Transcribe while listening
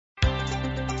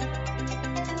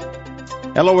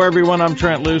Hello, everyone. I'm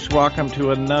Trent Luce. Welcome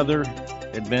to another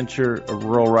adventure of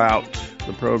Rural Route,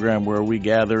 the program where we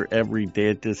gather every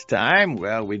day at this time.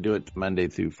 Well, we do it Monday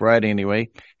through Friday anyway.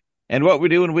 And what we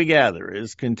do when we gather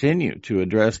is continue to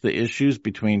address the issues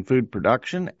between food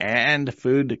production and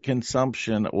food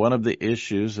consumption. One of the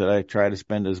issues that I try to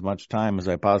spend as much time as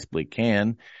I possibly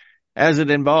can, as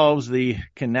it involves the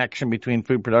connection between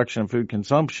food production and food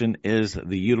consumption, is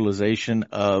the utilization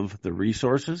of the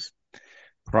resources,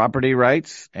 property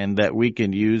rights, and that we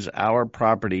can use our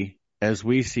property as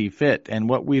we see fit. And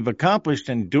what we've accomplished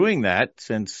in doing that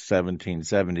since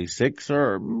 1776,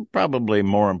 or probably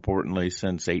more importantly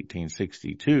since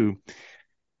 1862,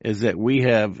 is that we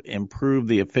have improved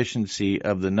the efficiency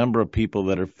of the number of people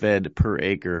that are fed per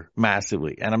acre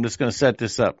massively. And I'm just going to set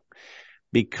this up.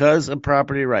 Because of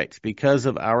property rights, because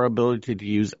of our ability to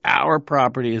use our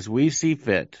property as we see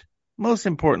fit, most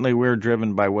importantly, we're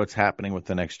driven by what's happening with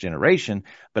the next generation.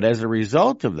 But as a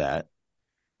result of that,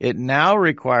 it now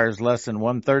requires less than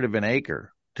 1/3 of an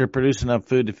acre to produce enough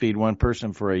food to feed one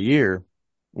person for a year,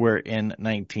 where in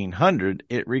 1900,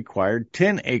 it required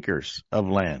 10 acres of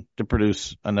land to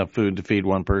produce enough food to feed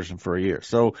one person for a year.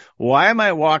 So why am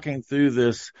I walking through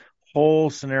this whole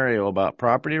scenario about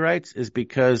property rights? Is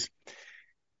because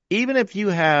even if you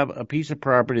have a piece of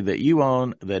property that you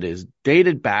own that is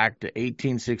dated back to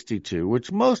 1862,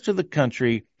 which most of the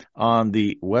country on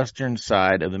the western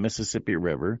side of the Mississippi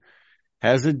River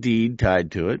has a deed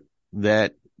tied to it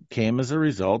that came as a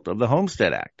result of the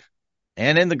Homestead Act.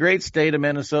 And in the great state of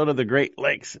Minnesota, the Great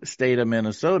Lakes state of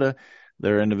Minnesota,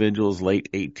 there are individuals late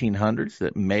 1800s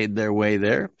that made their way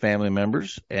there, family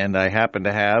members, and I happen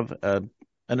to have, and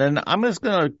then I'm just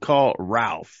going to call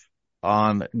Ralph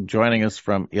on joining us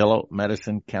from Yellow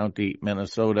Medicine County,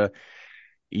 Minnesota.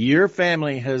 Your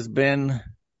family has been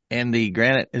in the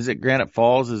Granite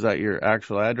Falls? Is that your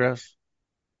actual address?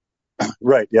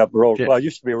 Right. Yep. Well, it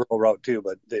used to be a rural route too,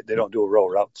 but they don't do rural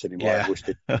routes anymore. Yeah. I wish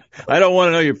they. I don't want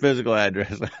to know your physical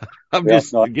address. I'm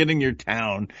just getting your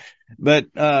town. But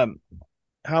how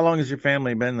long has your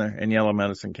family been there in Yellow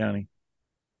Medicine County?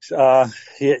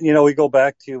 We go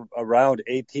back to around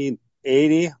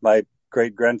 1880. My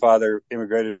great-grandfather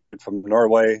immigrated from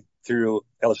Norway through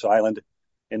Ellis Island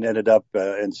and ended up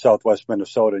in southwest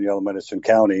Minnesota in Yellow Medicine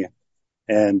County.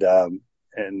 And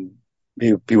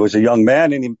he was a young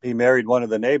man, and he married one of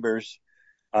the neighbors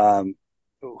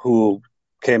who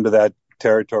came to that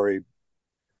territory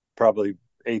probably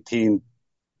 1860s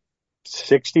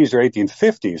or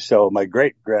 1850s. So my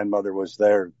great-grandmother was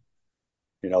there,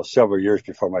 several years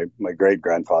before my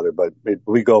great-grandfather. But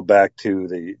we go back to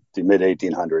the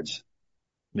mid-1800s.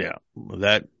 Yeah,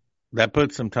 that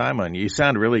puts some time on you. You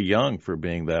sound really young for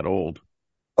being that old.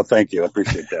 Oh, thank you. I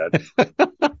appreciate that.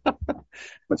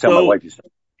 I'll tell my wife you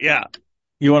said. Yeah.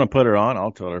 You want to put her on?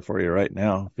 I'll tell her for you right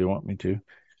now if you want me to.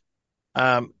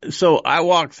 So I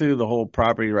walked through the whole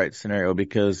property rights scenario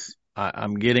because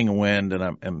I'm getting wind,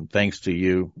 and thanks to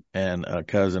you and a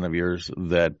cousin of yours,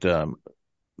 that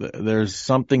there's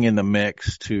something in the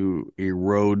mix to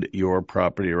erode your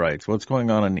property rights. What's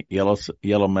going on in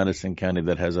Yellow Medicine County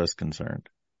that has us concerned?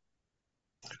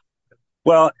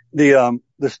 Well, the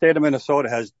state of Minnesota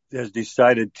has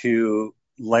decided to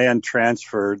land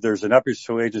transfer. There's an Upper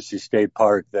Sioux Agency State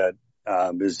Park that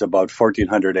is about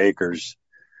 1,400 acres,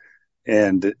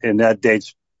 and that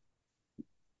dates.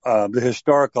 The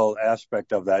historical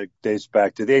aspect of that dates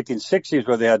back to the 1860s,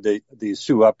 where they had the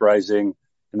Sioux Uprising,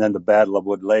 and then the Battle of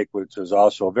Wood Lake, which was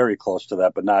also very close to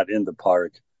that, but not in the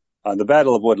park. The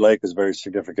Battle of Wood Lake is very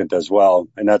significant as well,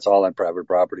 and that's all on private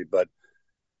property. But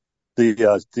the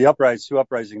Sioux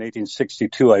Uprising in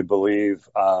 1862, I believe,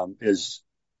 is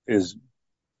as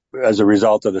a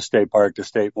result of the state park. The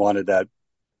state wanted that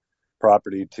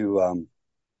property to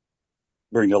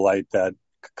bring to light that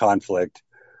conflict,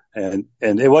 and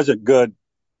it wasn't good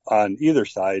on either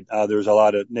side. There was a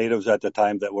lot of natives at the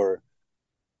time that were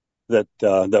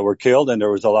killed, and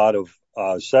there was a lot of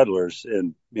settlers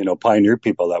and pioneer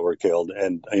people that were killed.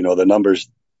 And the numbers,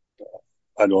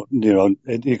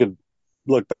 you could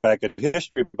look back at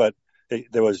history, but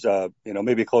there was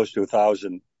maybe close to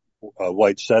 1,000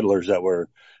 white settlers that were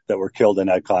killed in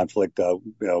that conflict.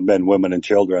 Men, women, and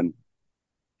children,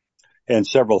 and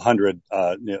several hundred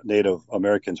Native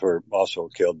Americans were also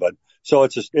killed. But so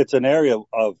it's an area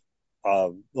of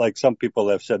like some people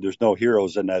have said, there's no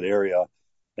heroes in that area.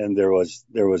 And there was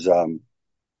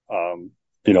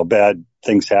bad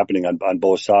things happening on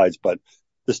both sides. But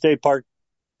the state park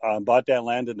bought that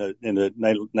land in the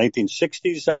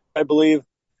 1960s, I believe,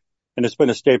 and it's been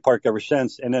a state park ever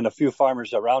since. And then a few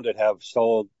farmers around it have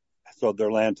sold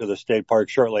their land to the state park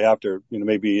shortly after,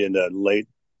 maybe in the late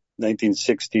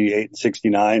 1968 and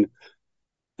 69.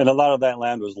 And a lot of that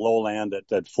land was low land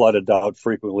that flooded out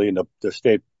frequently, and the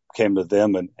state came to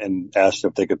them and asked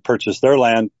if they could purchase their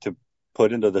land to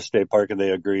put into the state park, and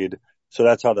they agreed. So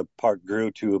that's how the park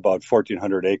grew to about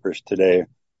 1,400 acres today.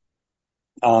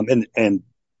 And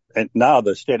now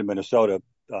the state of Minnesota,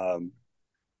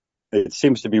 it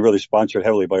seems to be really sponsored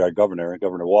heavily by our governor,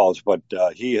 Governor Walz, but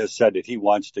he has said that he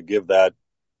wants to give that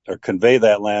or convey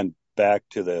that land back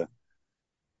to the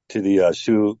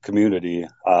Sioux community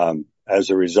as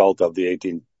a result of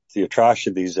the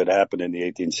atrocities that happened in the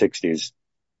 1860s.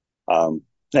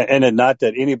 And not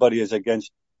that anybody is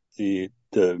against the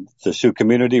Sioux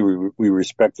community. We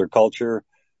respect their culture.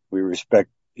 We respect,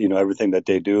 everything that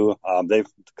they do. They've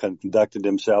conducted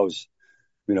themselves,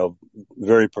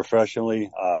 very professionally,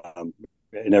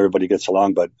 and everybody gets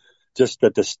along. But just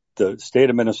that the state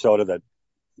of Minnesota that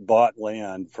bought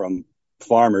land from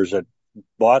farmers that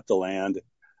bought the land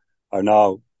are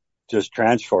now just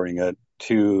transferring it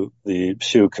to the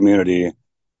Sioux community.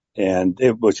 And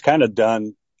it was kind of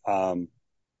done a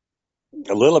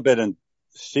little bit in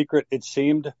secret, it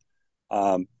seemed.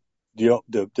 The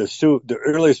Sioux, the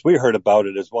earliest we heard about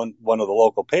it is one of the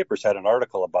local papers had an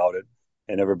article about it,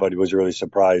 and everybody was really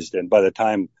surprised. And by the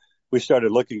time we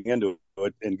started looking into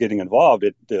it and getting involved,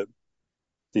 there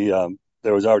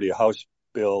was already a House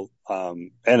bill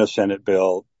and a Senate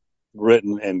bill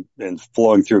written and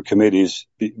flowing through committees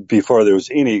before there was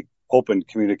any open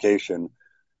communication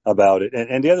about it.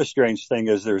 And the other strange thing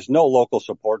is there's no local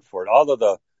support for it. All of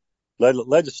the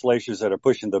legislatures that are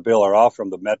pushing the bill are all from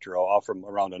the metro, all from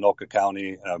around Anoka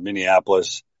County,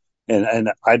 Minneapolis. And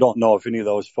I don't know if any of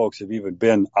those folks have even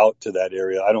been out to that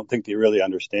area. I don't think they really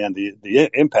understand the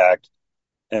impact.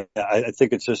 And I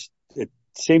think it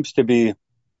seems to be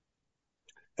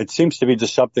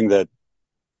just something that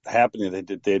happening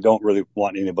that they don't really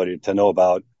want anybody to know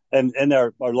about. And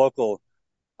our local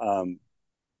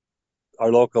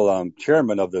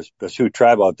chairman of the Sioux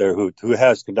tribe out there who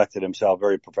has conducted himself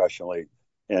very professionally.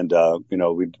 And,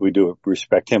 we do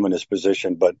respect him in his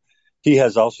position, but he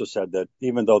has also said that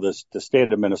even though the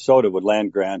state of Minnesota would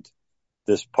land grant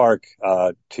this park,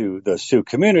 to the Sioux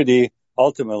community,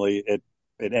 ultimately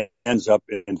it ends up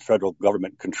in federal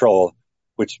government control,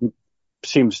 which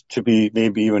seems to be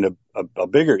maybe even a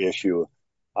bigger issue.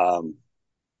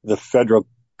 The federal,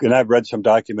 and I've read some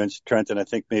documents, Trent, and I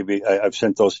think maybe I've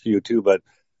sent those to you too, but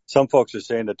some folks are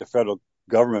saying that the federal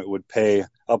government would pay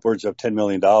upwards of $10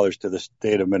 million to the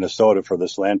state of Minnesota for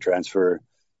this land transfer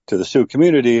to the Sioux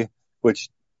community, which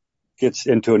gets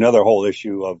into another whole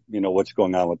issue of, what's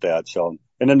going on with that. So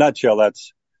in a nutshell,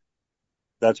 that's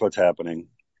what's happening.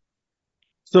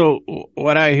 So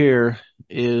what I hear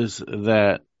is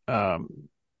that,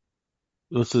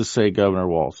 let's just say Governor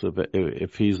Walz,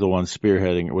 if he's the one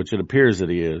spearheading it, which it appears that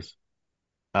he is,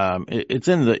 it's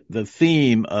in the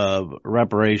theme of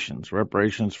reparations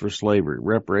for slavery,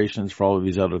 reparations for all of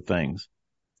these other things.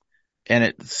 And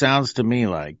it sounds to me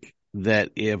like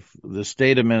that if the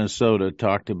state of Minnesota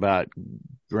talked about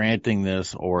granting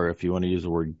this, or if you want to use the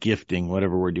word gifting,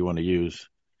 whatever word you want to use,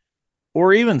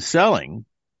 or even selling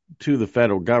to the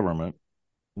federal government,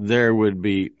 there would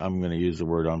be, I'm going to use the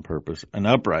word on purpose, an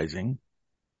uprising.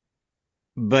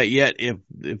 But yet if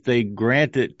they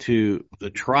grant it to the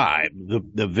tribe,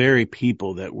 the very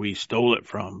people that we stole it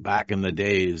from back in the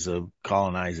days of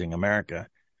colonizing America,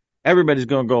 everybody's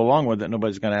going to go along with it.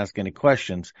 Nobody's going to ask any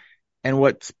questions. And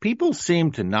what people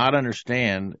seem to not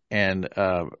understand, and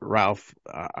Ralph,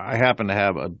 I happen to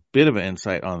have a bit of an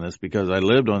insight on this because I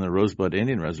lived on the Rosebud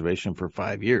Indian Reservation for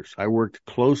 5 years. I worked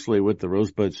closely with the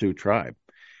Rosebud Sioux tribe.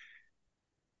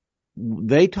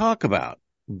 They talk about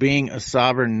being a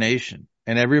sovereign nation,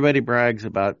 and everybody brags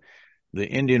about the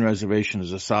Indian Reservation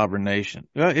as a sovereign nation.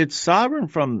 Well, it's sovereign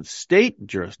from state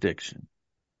jurisdiction,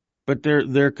 but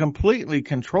they're completely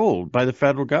controlled by the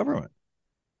federal government.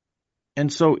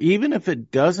 And so even if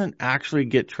it doesn't actually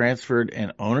get transferred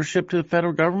in ownership to the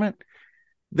federal government,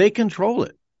 they control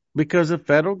it because the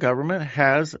federal government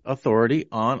has authority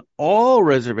on all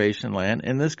reservation land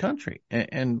in this country.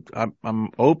 And I'm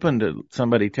open to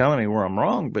somebody telling me where I'm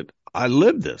wrong, but I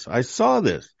lived this. I saw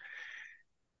this.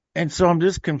 And so I'm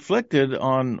just conflicted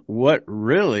on what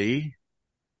really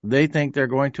they think they're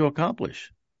going to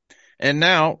accomplish. And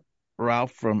now,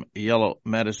 Ralph, from Yellow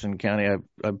Medicine County,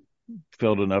 I've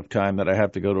filled enough time that I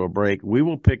have to go to a break. We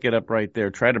will pick it up right there,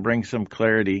 try to bring some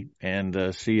clarity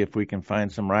and see if we can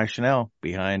find some rationale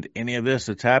behind any of this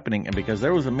that's happening. And because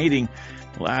there was a meeting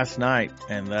last night,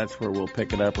 and that's where we'll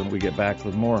pick it up when we get back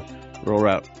with more Rural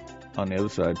Route on the other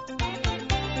side.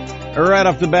 Right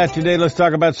off the bat today, let's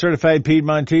talk about certified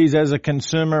Piedmontese. As a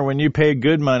consumer, when you pay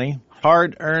good money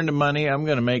hard-earned money. I'm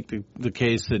going to make the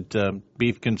case that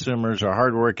beef consumers are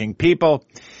hardworking people.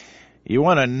 You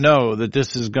want to know that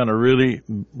this is going to really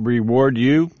reward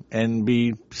you and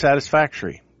be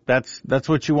satisfactory. That's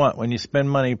what you want when you spend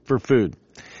money for food.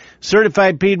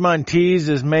 Certified Piedmontese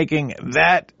is making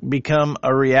that become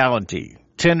a reality.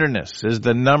 Tenderness is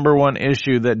the number one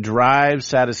issue that drives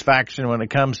satisfaction when it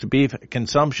comes to beef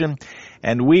consumption.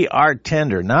 And we are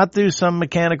tender, not through some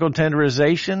mechanical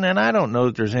tenderization, and I don't know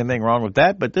that there's anything wrong with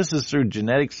that, but this is through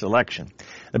genetic selection.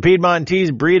 The Piedmontese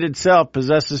breed itself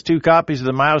possesses 2 copies of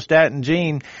the myostatin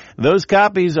gene. Those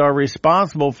copies are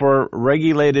responsible for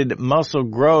regulated muscle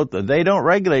growth. They don't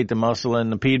regulate the muscle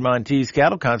in the Piedmontese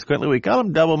cattle. Consequently, we call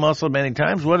them double muscled many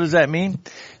times. What does that mean?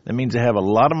 That means they have a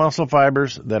lot of muscle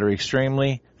fibers that are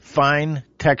extremely fine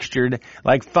textured,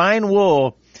 like fine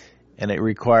wool, and it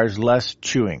requires less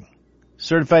chewing.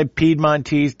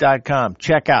 CertifiedPiedmontese.com.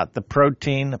 Check out the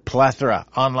protein plethora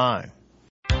online.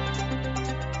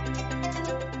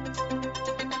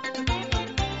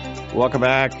 Welcome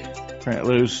back, Grant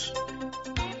Luce.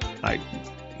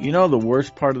 The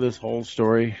worst part of this whole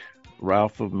story,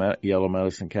 Ralph of Yellow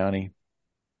Medicine County.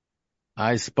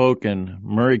 I spoke in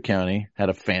Murray County, had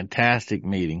a fantastic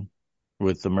meeting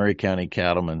with the Murray County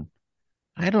cattlemen.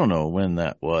 I don't know when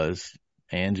that was.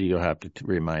 Angie, you'll have to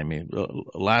remind me.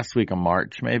 Last week of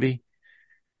March, maybe.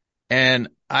 And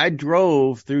I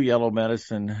drove through Yellow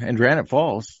Medicine and Granite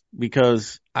Falls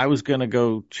because I was going to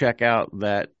go check out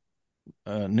that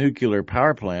nuclear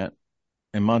power plant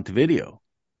in Montevideo.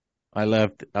 I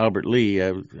left Albert Lee.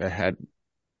 I had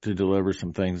to deliver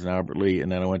some things in Albert Lee,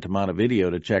 and then I went to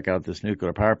Montevideo to check out this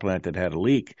nuclear power plant that had a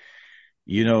leak.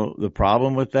 You know the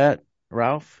problem with that,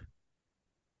 Ralph?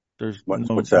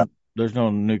 What's that? There's no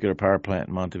nuclear power plant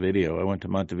in Montevideo. I went to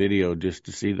Montevideo just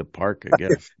to see the park, I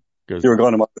guess. You were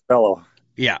going to Monticello.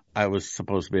 Yeah, I was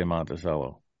supposed to be in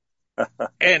Monticello.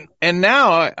 and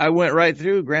now I went right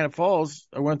through Granite Falls.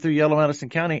 I went through Yellow Medicine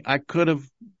County. I could have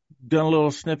done a little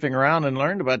sniffing around and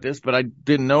learned about this, but I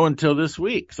didn't know until this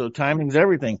week. So timing's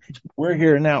everything. We're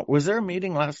here now. Was there a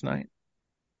meeting last night?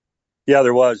 Yeah,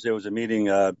 there was. There was a meeting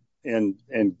in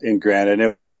Granite.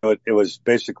 And it was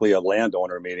basically a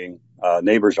landowner meeting,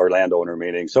 neighbors or landowner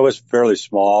meeting. So it was fairly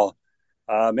small,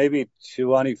 maybe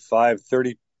 25,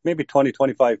 30, maybe 20,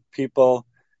 25 people.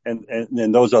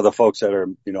 And those are the folks that are,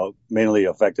 mainly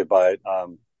affected by it.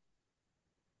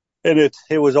 And it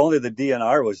was only the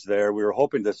DNR was there. We were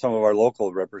hoping that some of our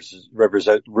local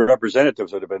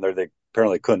representatives would have been there. They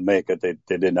apparently couldn't make it. They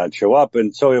did not show up.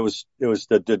 And so it was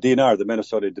the DNR, the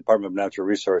Minnesota Department of Natural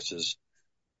Resources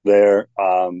there.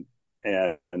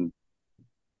 And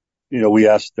we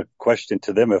asked the question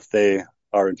to them if they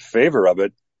are in favor of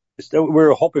it. We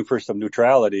were hoping for some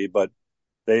neutrality, but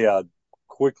they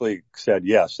quickly said,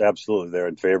 yes, absolutely, they're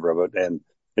in favor of it. And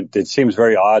it seems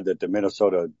very odd that the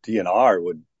Minnesota DNR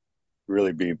would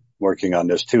really be working on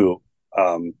this too,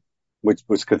 which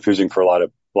was confusing for a lot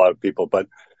of people. But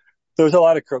there was a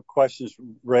lot of questions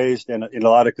raised and a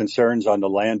lot of concerns on the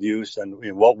land use and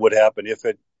what would happen if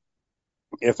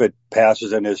it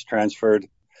passes and is transferred.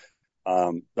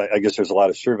 I guess there's a lot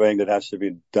of surveying that has to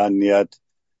be done yet.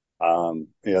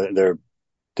 There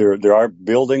are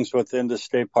buildings within the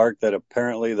state park that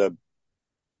apparently I don't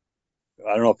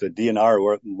know if the DNR or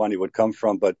where money would come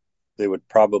from, but they would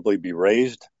probably be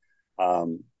raised.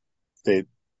 They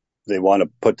want to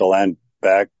put the land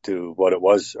back to what it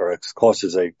was or as close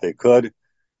as they could.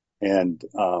 And,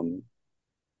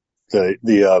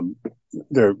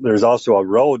 there's also a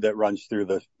road that runs through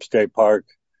the state park,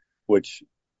 which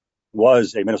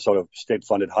was a Minnesota state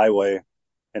funded highway.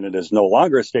 And it is no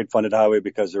longer a state funded highway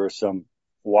because there were some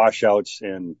washouts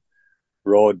in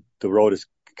road. The road is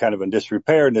kind of in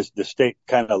disrepair and the state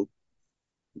they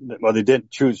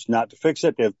didn't choose not to fix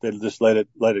it. They just let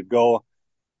it go.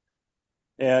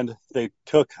 And they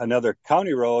took another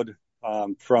county road,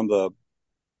 from the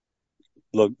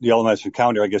Yellow Medicine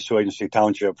County, I guess, to Agency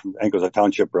Township, from Ankles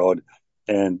Township Road.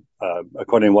 And,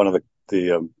 according to one of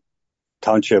the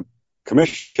township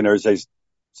commissioners, they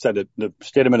said that the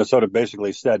state of Minnesota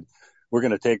basically said, we're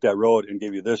going to take that road and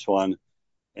give you this one.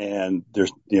 And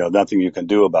there's, nothing you can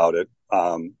do about it.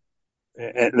 And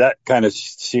that kind of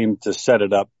seemed to set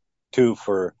it up too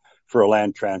for a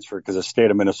land transfer, because the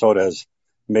state of Minnesota has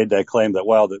made that claim that,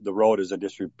 well, the road is in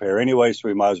disrepair anyway, so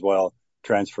we might as well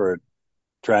transfer it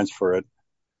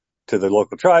to the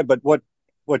local tribe. But what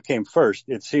came first?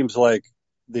 It seems like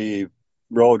the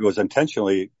road was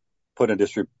intentionally put in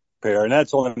disrepair, and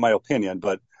that's only my opinion.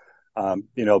 But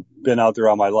been out there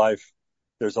all my life.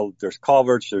 There's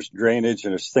culverts, there's drainage,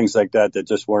 and there's things like that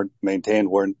just weren't maintained,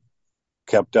 weren't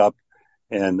kept up.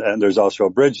 And there's also a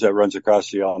bridge that runs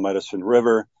across the All Medicine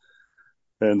River.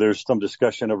 And there's some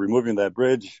discussion of removing that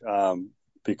bridge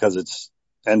because it's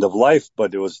end of life,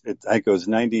 but I think it was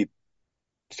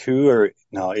 92 or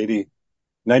no, 80,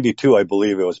 92, I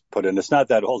believe it was put in. It's not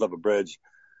that old of a bridge.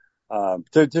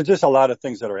 There's just a lot of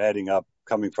things that are adding up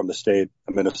coming from the state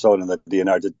of Minnesota and the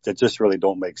DNR that just really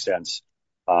don't make sense.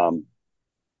 And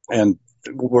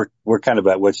we're kind of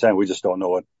at wit's end. We just don't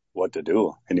know what to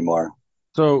do anymore.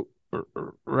 So,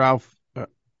 Ralph,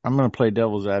 I'm going to play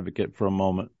devil's advocate for a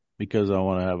moment because I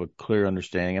want to have a clear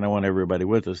understanding, and I want everybody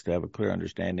with us to have a clear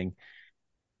understanding.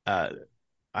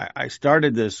 I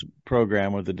started this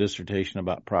program with a dissertation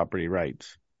about property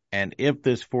rights. And if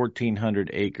this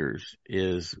 1,400 acres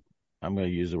is, I'm going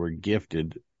to use the word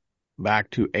gifted, back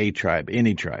to a tribe,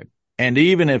 any tribe, and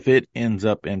even if it ends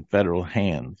up in federal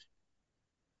hands,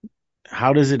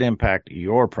 how does it impact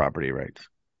your property rights?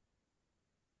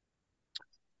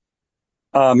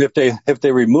 If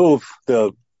they remove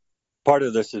the part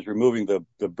of this is removing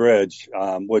the bridge,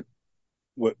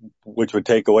 which would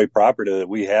take away property that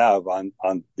we have on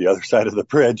the other side of the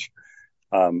bridge,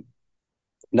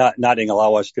 not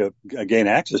allow us to gain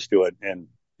access to it. And,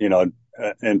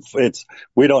 and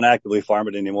we don't actively farm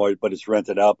it anymore, but it's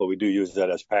rented out, but we do use that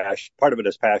as part of it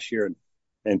as pasture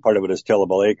and part of it as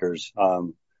tillable acres.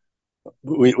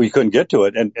 We couldn't get to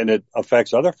it, and it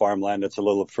affects other farmland that's a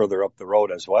little further up the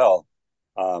road as well.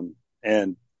 And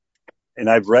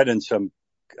I've read in some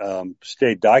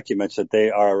state documents that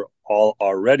they are all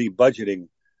already budgeting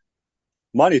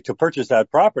money to purchase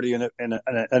that property. And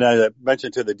I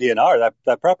mentioned to the DNR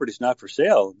that property is not for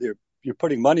sale. You're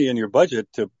putting money in your budget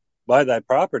to buy that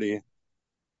property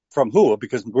from who?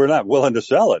 Because we're not willing to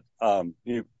sell it.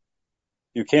 You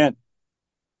can't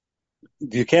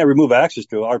remove access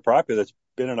to our property that's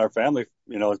been in our family,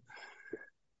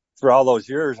 for all those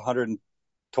years,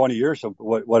 120 years of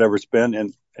whatever it's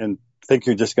been, and think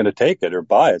you're just going to take it or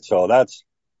buy it. So that's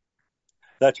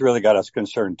really got us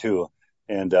concerned too.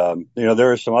 And,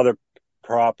 there is some other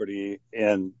property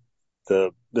in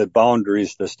the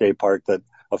boundaries, the state park, that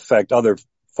affect other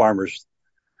farmers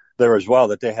there as well,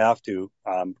 that they have to,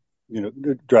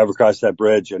 drive across that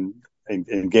bridge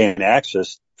and gain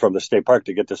access from the state park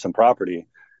to get to some property.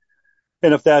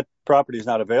 And if that property is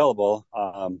not available,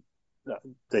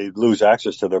 they lose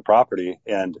access to their property.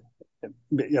 And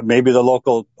maybe the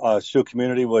local Sioux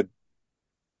community would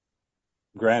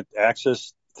grant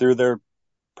access through their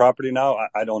property now.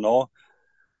 I don't know.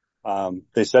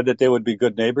 They said that they would be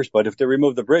good neighbors, but if they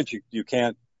remove the bridge, you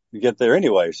can't get there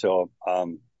anyway. So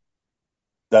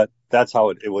that's how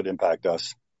it would impact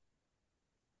us.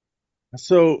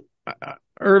 So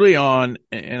early on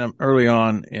in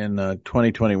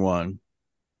 2021,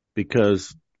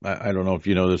 because I don't know if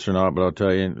you know this or not, but I'll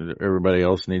tell you, everybody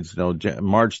else needs to know,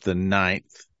 March the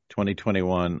 9th,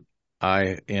 2021,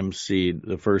 I emceed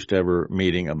the first ever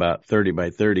meeting about 30 by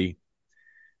 30.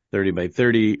 30 by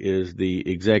 30 is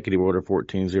the Executive Order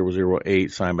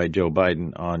 14008 signed by Joe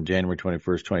Biden on January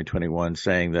 21st, 2021,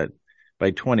 saying that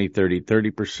by 2030,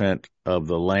 30% of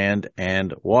the land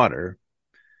and water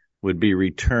would be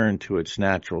returned to its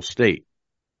natural state.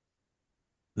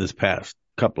 This past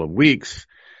couple of weeks,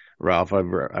 Ralph, I've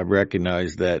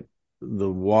recognized that the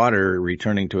water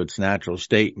returning to its natural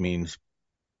state means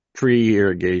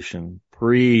pre-irrigation,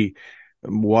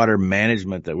 pre-water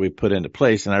management that we put into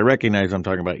place. And I recognize I'm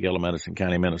talking about Yellow Medicine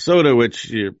County, Minnesota,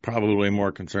 which you're probably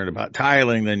more concerned about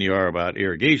tiling than you are about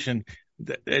irrigation.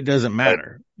 It doesn't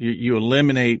matter. You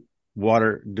eliminate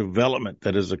water development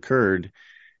that has occurred.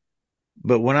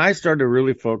 But when I started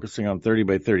really focusing on 30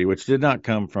 by 30, which did not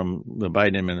come from the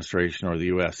Biden administration or the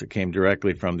U.S., it came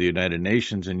directly from the United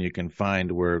Nations, and you can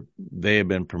find where they have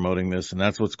been promoting this, and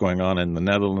that's what's going on in the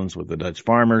Netherlands with the Dutch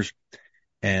farmers.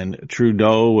 And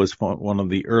Trudeau was one of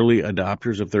the early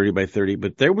adopters of 30 by 30.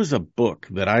 But there was a book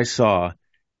that I saw.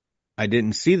 I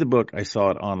didn't see the book. I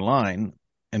saw it online,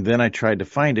 and then I tried to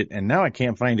find it, and now I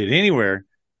can't find it anywhere,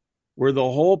 where the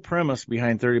whole premise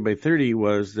behind 30 by 30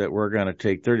 was that we're going to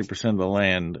take 30% of the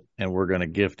land and we're going to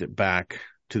gift it back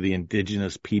to the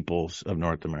indigenous peoples of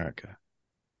North America.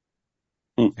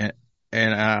 And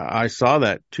I saw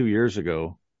that 2 years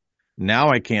ago. Now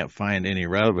I can't find any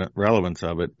relevance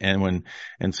of it. And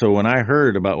so when I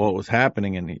heard about what was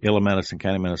happening in Yellow Medicine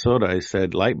County, Minnesota, I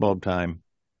said, light bulb time.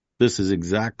 This is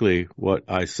exactly what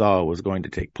I saw was going to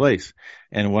take place.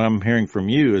 And what I'm hearing from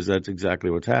you is that's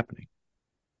exactly what's happening.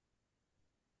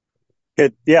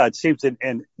 It seems,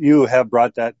 and you have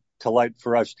brought that to light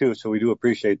for us too, so we do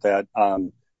appreciate that.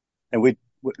 And we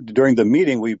during the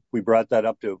meeting we brought that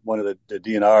up to one of the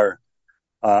DNR.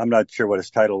 I'm not sure what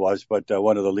his title was, but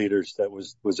one of the leaders that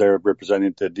was there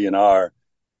representing the DNR,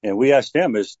 And we asked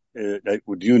him,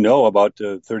 "Would you know about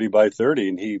the 30 by 30?"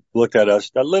 And he looked at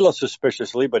us a little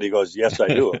suspiciously, but he goes, "Yes, I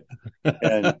do."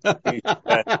 And he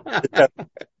said,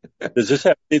 "Does this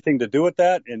have anything to do with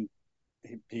that?" And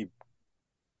he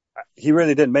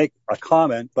really didn't make a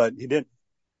comment, but he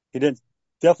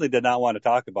definitely did not want to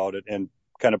talk about it, and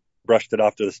kind of brushed it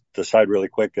off to the side really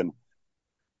quick and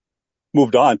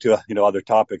moved on to other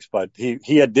topics. But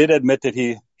he did admit that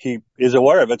he is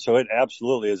aware of it, so it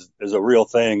absolutely is a real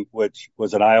thing, which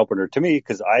was an eye opener to me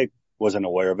because I wasn't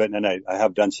aware of it, and I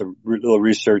have done some little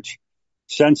research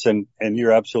since. And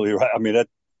you're absolutely right. I mean,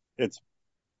 it's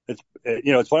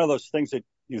one of those things that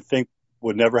you think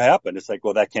would never happen. It's like,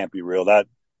 well, that can't be real.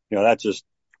 That's just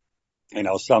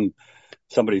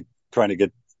somebody trying to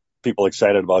get people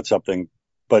excited about something.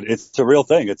 But it's a real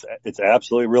thing. It's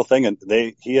absolutely a real thing, and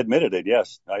he admitted it.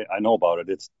 Yes, I know about it.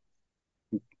 It's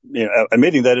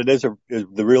admitting that it is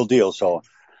the real deal. So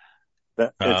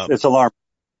it's alarming.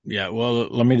 Yeah. Well,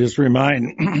 let me just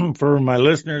remind for my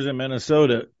listeners in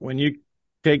Minnesota, when you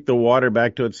take the water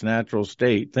back to its natural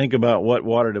state, think about what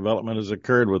water development has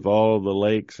occurred with all of the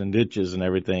lakes and ditches and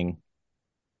everything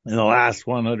in the last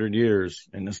 100 years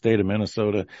in the state of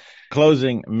Minnesota.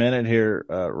 Closing minute here,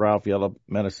 Ralph, Yellow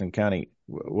Medicine County.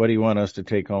 What do you want us to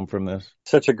take home from this?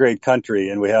 Such a great country,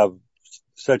 and we have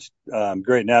such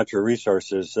great natural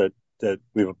resources that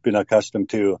we've been accustomed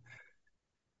to.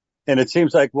 And it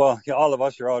seems like, well, all of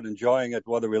us are out enjoying it,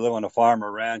 whether we live on a farm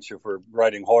or ranch, or if we're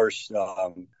riding horse.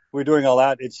 We're doing all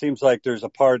that. It seems like there's a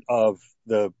part of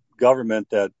the government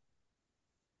that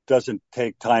doesn't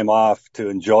take time off to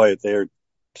enjoy it. They're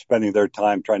spending their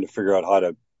time trying to figure out how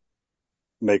to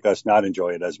make us not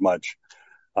enjoy it as much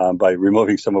by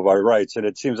removing some of our rights. And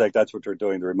it seems like that's what they're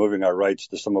doing. They're removing our rights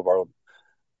to some of our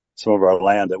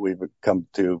land that we've come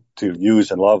to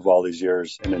use and love all these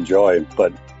years and enjoy.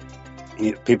 But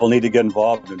people need to get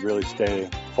involved and really stay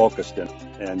focused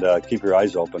and keep your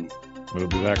eyes open. We'll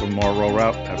be back with more Rural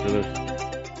Route after this.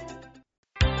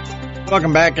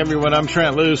 Welcome back, everyone. I'm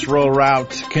Trent Luce. Rural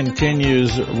Route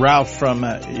continues. Ralph from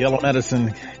Yellow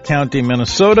Medicine County,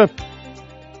 Minnesota.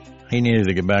 He needed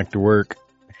to get back to work.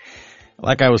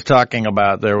 Like I was talking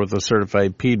about there with the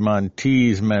certified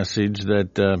Piedmontese message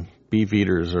that beef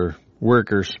eaters are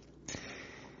workers.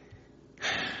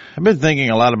 I've been thinking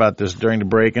a lot about this during the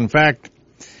break. In fact,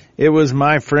 it was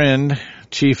my friend,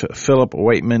 Chief Philip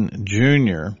Waitman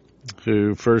Jr.,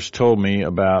 who first told me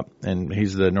about, and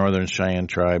he's the Northern Cheyenne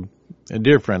tribe, a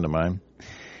dear friend of mine.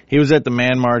 He was at the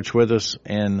Man March with us,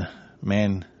 and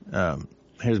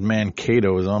his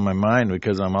Mankato is on my mind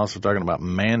because I'm also talking about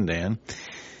Mandan.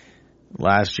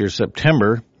 Last year,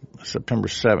 September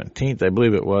 17th, I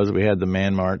believe it was, we had the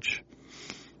Man March.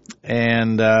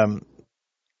 And,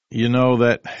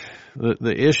 that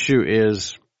the issue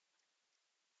is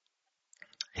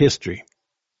history.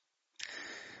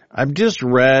 I've just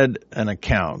read an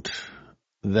account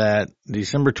that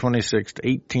December 26th,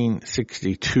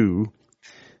 1862,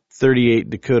 38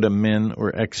 Dakota men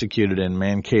were executed in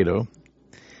Mankato.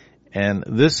 And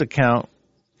this account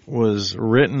was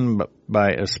written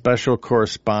by a special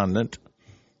correspondent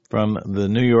from the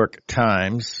New York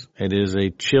Times. It is a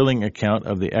chilling account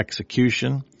of the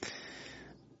execution,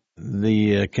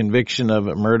 the conviction of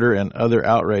murder and other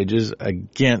outrages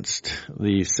against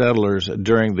the settlers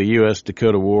during the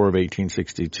U.S.-Dakota War of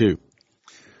 1862.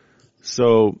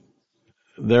 So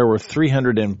there were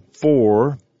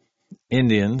 304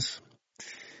 Indians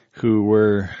who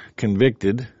were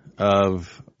convicted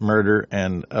of murder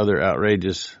and other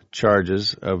outrageous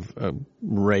charges of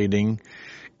raiding,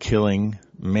 killing,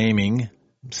 maiming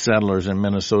settlers in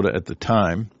Minnesota at the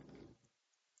time.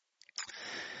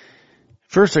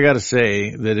 First, I got to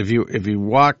say that if you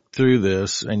walk through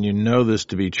this and you know this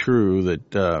to be true,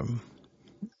 that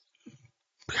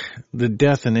the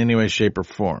death in any way, shape, or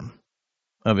form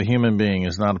of a human being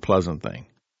is not a pleasant thing.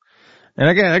 And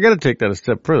again, I got to take that a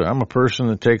step further. I'm a person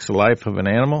that takes the life of an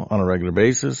animal on a regular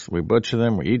basis. We butcher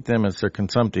them, we eat them. It's their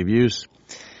consumptive use.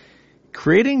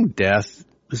 Creating death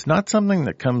is not something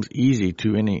that comes easy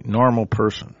to any normal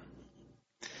person.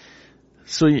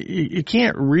 So you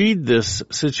can't read this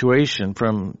situation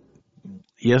from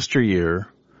yesteryear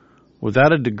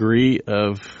without a degree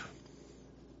of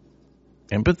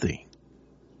empathy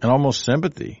and almost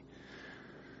sympathy.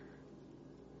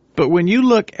 But when you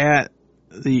look at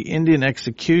the Indian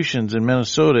executions in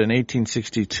Minnesota in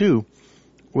 1862,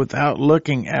 without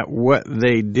looking at what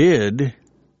they did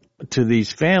to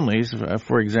these families,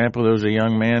 for example, there was a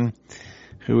young man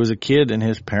who was a kid and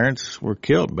his parents were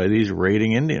killed by these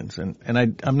raiding Indians. And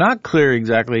I'm not clear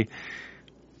exactly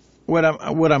what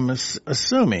I'm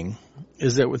assuming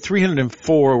is that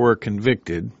 304 were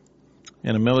convicted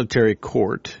in a military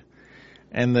court,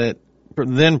 and that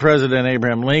then President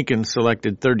Abraham Lincoln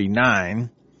selected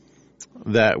 39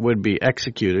 that would be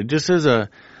executed just as a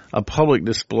public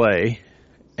display,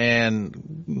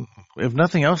 and if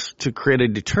nothing else, to create a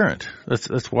deterrent.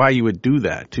 That's why you would do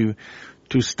that, to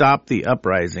stop the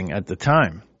uprising at the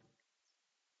time.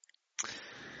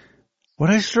 What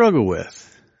I struggle with,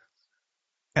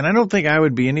 and I don't think I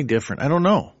would be any different. I don't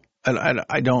know.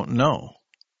 I don't know.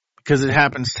 Because it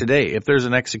happens today. If there's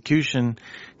an execution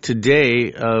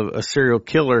today of a serial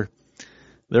killer,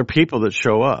 there are people that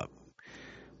show up.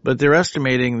 But they're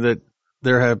estimating that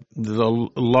there have the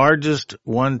largest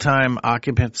one-time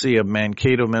occupancy of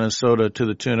Mankato, Minnesota, to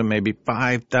the tune of maybe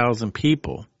 5,000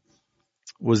 people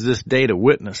was this day to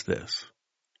witness this.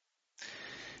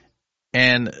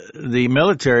 And the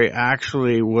military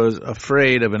actually was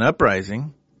afraid of an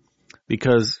uprising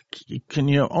because can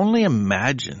you only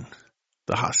imagine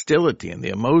the hostility and the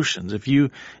emotions if you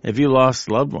lost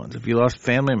loved ones, if you lost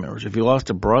family members, if you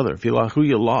lost a brother, if you lost who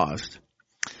you lost.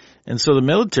 And so the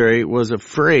military was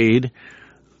afraid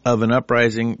of an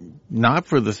uprising, not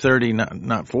for the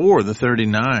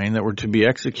 39 that were to be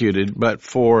executed, but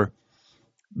for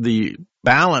the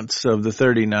balance of the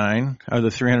 39 or the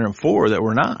 304 that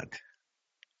were not.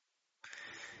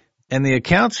 And the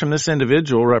accounts from this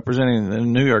individual representing the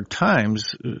New York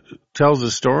Times tells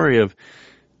the story of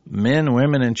men,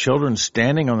 women, and children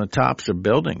standing on the tops of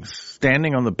buildings,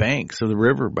 standing on the banks of the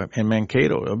river in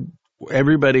Mankato,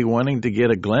 everybody wanting to get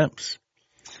a glimpse.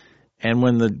 And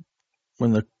when the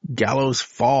gallows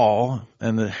fall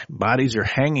and the bodies are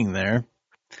hanging there,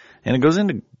 and it goes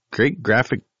into great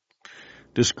graphic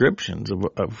descriptions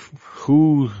of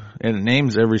who, and it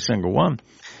names every single one,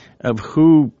 of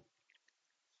who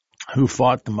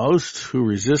fought the most, who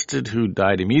resisted, who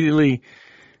died immediately,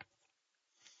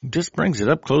 just brings it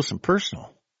up close and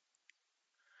personal.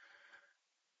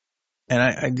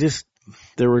 And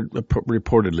there were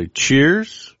reportedly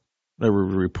cheers. There were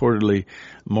reportedly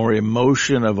more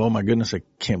emotion of, oh my goodness, I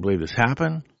can't believe this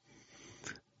happened.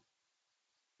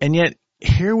 And yet,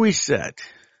 here we sit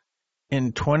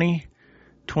in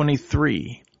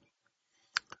 2023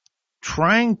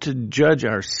 trying to judge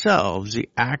ourselves the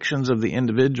actions of the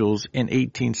individuals in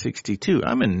 1862.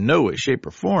 I'm in no way, shape,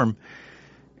 or form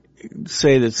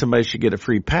say that somebody should get a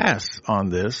free pass on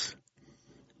this.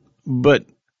 But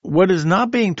what is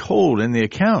not being told in the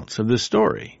accounts of this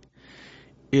story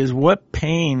is what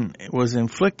pain was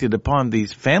inflicted upon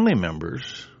these family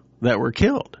members that were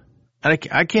killed. I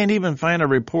can't even find a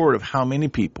report of how many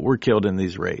people were killed in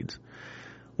these raids.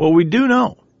 Well,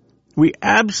 we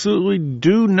absolutely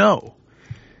do know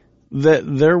that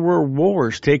there were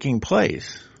wars taking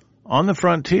place on the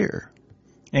frontier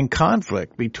and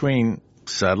conflict between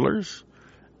settlers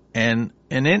and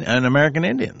American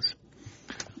Indians.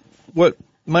 What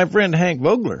my friend Hank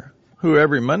Vogler, who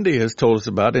every Monday has told us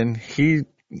about, and he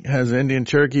has Indian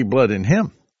Cherokee blood in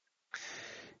him,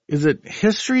 is that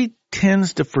history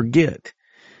tends to forget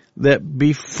that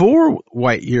before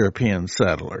white European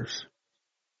settlers,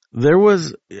 there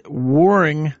was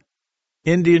warring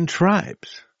Indian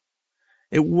tribes.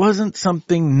 It wasn't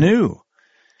something new.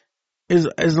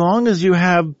 As long as you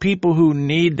have people who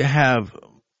need to have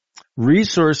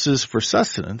resources for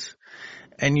sustenance,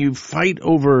 and you fight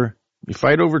over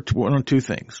one of two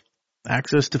things: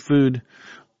 access to food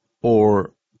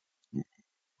or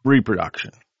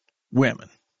reproduction, women.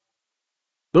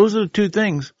 Those are the two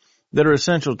things that are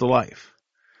essential to life: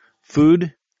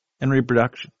 food and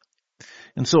reproduction.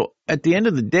 And so at the end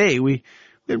of the day,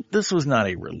 this was not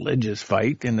a religious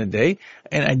fight in the day.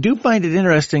 And I do find it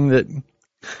interesting that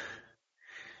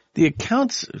the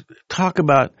accounts talk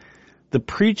about the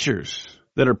preachers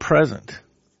that are present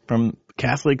from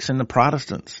Catholics and the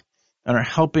Protestants and are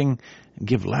helping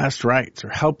give last rites or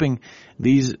helping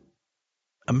these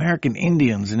American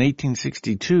Indians in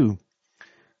 1862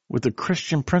 with a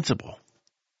Christian principle.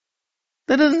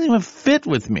 That doesn't even fit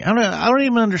with me. I don't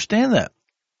even understand that.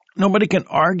 Nobody can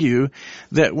argue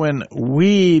that when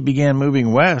we began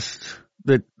moving west,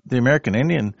 that the American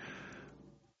Indian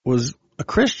was a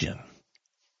Christian.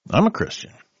 I'm a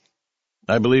Christian.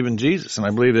 I believe in Jesus, and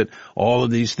I believe that all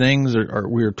of these things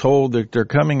we are told that they're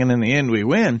coming, and in the end we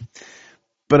win.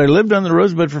 But I lived on the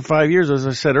Rosebud for 5 years, as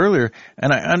I said earlier,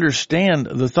 and I understand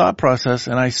the thought process,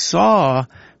 and I saw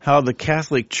how the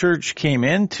Catholic Church came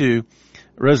into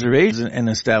reservations and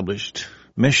established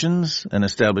missions and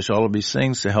established all of these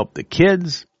things to help the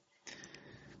kids.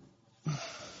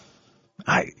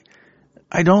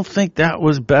 I don't think that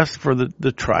was best for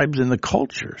the tribes and the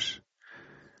cultures.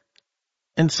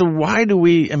 And so why do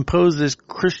we impose this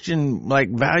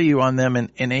Christian-like value on them in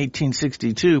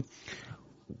 1862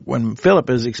 when Philip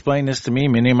has explained this to me,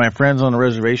 many of my friends on the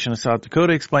reservation in South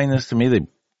Dakota explain this to me.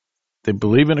 They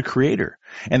believe in a creator,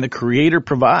 and the creator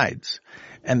provides.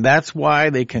 And that's why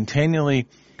they continually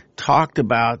talked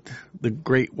about the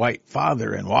great white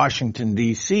father in Washington,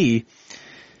 D.C.,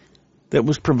 that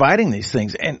was providing these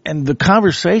things. And the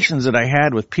conversations that I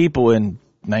had with people in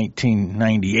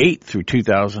 1998 through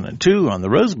 2002 on the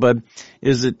Rosebud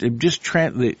is that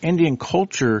the Indian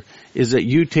culture is that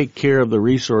you take care of the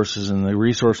resources and the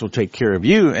resource will take care of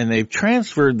you. And they've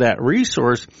transferred that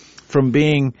resource from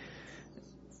being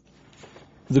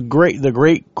the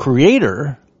great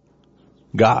creator,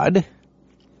 God,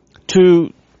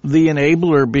 to the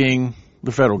enabler being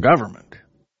the federal government.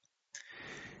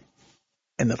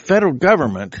 And the federal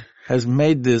government has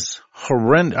made this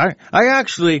horrendous. I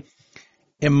actually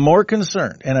am more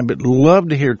concerned, and I would love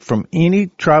to hear from any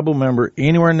tribal member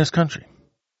anywhere in this country.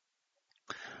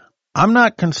 I'm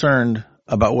not concerned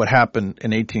about what happened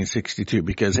in 1862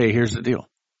 because, hey, here's the deal.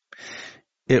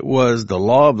 It was the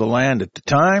law of the land at the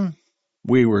time.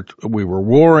 We were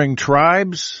warring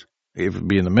tribes. It would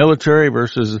be in the military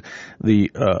versus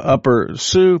the upper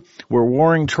Sioux. We're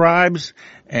warring tribes,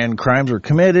 and crimes were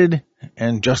committed,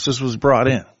 and justice was brought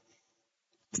in.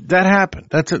 That happened.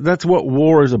 That's what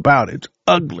war is about. It's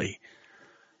ugly.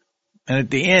 And at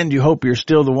the end, you hope you're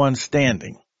still the one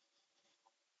standing.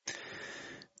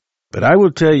 But I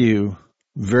will tell you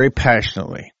very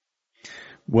passionately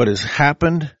what has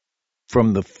happened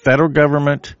from the federal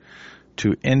government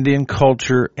to Indian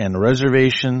culture and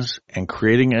reservations and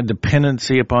creating a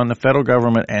dependency upon the federal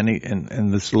government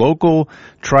and this local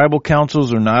tribal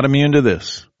councils are not immune to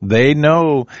this. They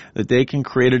know that they can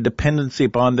create a dependency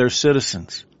upon their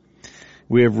citizens.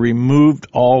 We have removed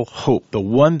all hope. The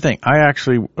one thing, I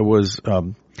actually was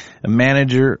a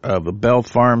manager of a Bell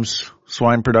Farms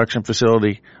swine production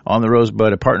facility on the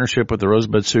Rosebud, a partnership with the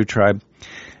Rosebud Sioux tribe.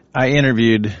 I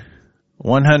interviewed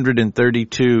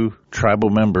 132 tribal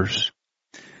members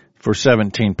for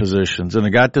 17 positions. And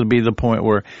it got to be the point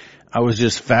where I was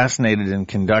just fascinated in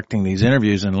conducting these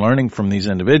interviews and learning from these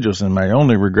individuals. And my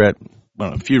only regret,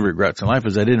 well, a few regrets in life,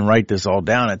 is I didn't write this all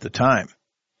down at the time.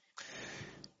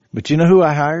 But you know who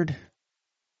I hired?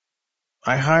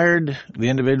 I hired the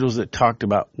individuals that talked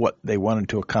about what they wanted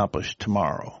to accomplish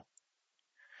tomorrow.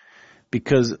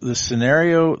 Because the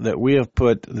scenario that we have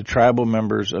put the tribal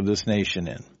members of this nation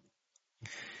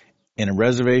in a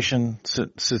reservation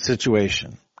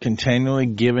situation, continually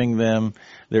giving them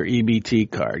their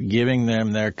EBT card, giving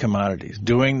them their commodities,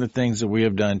 doing the things that we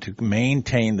have done to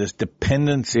maintain this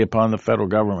dependency upon the federal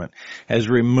government, has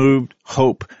removed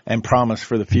hope and promise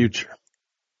for the future.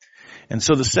 And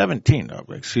so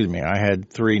I had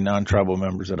 3 non-tribal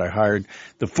members that I hired.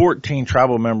 The 14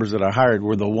 tribal members that I hired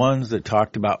were the ones that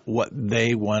talked about what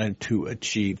they wanted to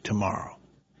achieve tomorrow.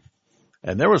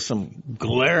 And there were some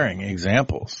glaring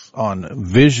examples on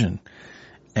vision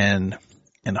and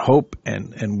hope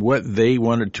and what they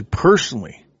wanted to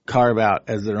personally carve out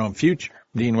as their own future.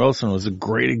 Dean Wilson was a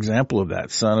great example of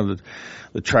that, son of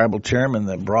the tribal chairman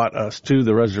that brought us to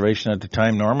the reservation at the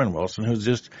time, Norman Wilson, who's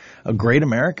just a great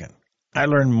American. I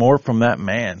learned more from that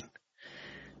man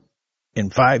in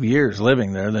 5 years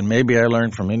living there than maybe I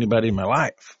learned from anybody in my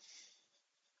life.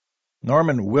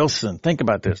 Norman Wilson, think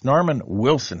about this. Norman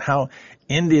Wilson, how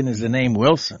Indian is the name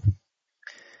Wilson?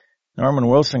 Norman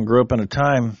Wilson grew up in a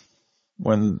time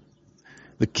when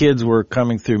the kids were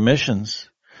coming through missions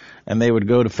and they would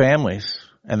go to families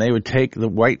and they would take the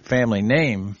white family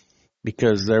name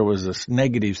because there was this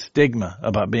negative stigma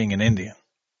about being an Indian.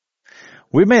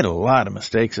 We made a lot of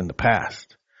mistakes in the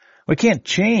past. We can't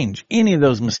change any of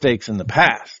those mistakes in the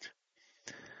past,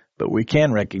 but we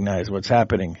can recognize what's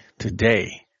happening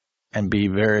today and be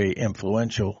very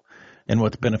influential in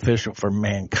what's beneficial for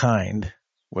mankind,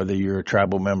 whether you're a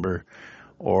tribal member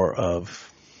or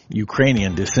of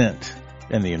Ukrainian descent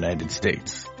in the United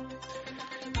States.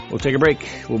 We'll take a break.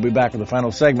 We'll be back with the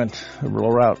final segment of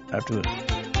Rural Route after this.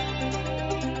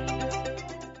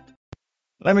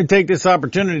 Let me take this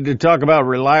opportunity to talk about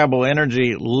reliable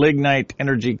energy. Lignite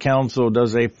Energy Council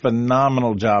does a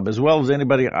phenomenal job, as well as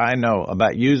anybody I know,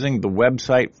 about using the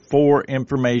website for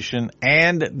information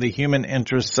and the human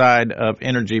interest side of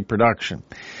energy production.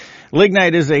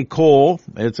 Lignite is a coal.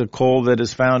 It's a coal that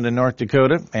is found in North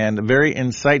Dakota, and very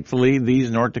insightfully,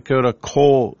 these North Dakota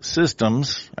coal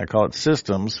systems, I call it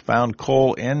systems, found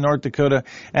coal in North Dakota,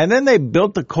 and then they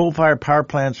built the coal-fired power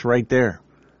plants right there.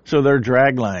 So they're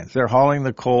drag lines. They're hauling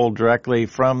the coal directly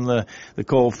from the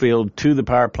coal field to the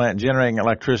power plant, generating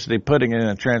electricity, putting it in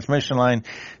a transmission line,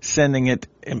 sending it,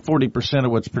 and 40%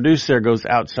 of what's produced there goes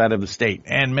outside of the state.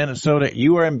 And Minnesota,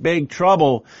 you are in big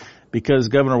trouble because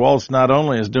Governor Walz not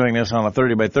only is doing this on a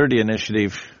 30 by 30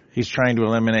 initiative, he's trying to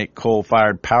eliminate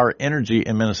coal-fired power energy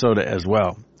in Minnesota as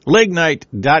well.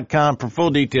 Lignite.com for full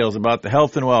details about the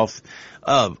health and wealth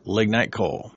of lignite coal.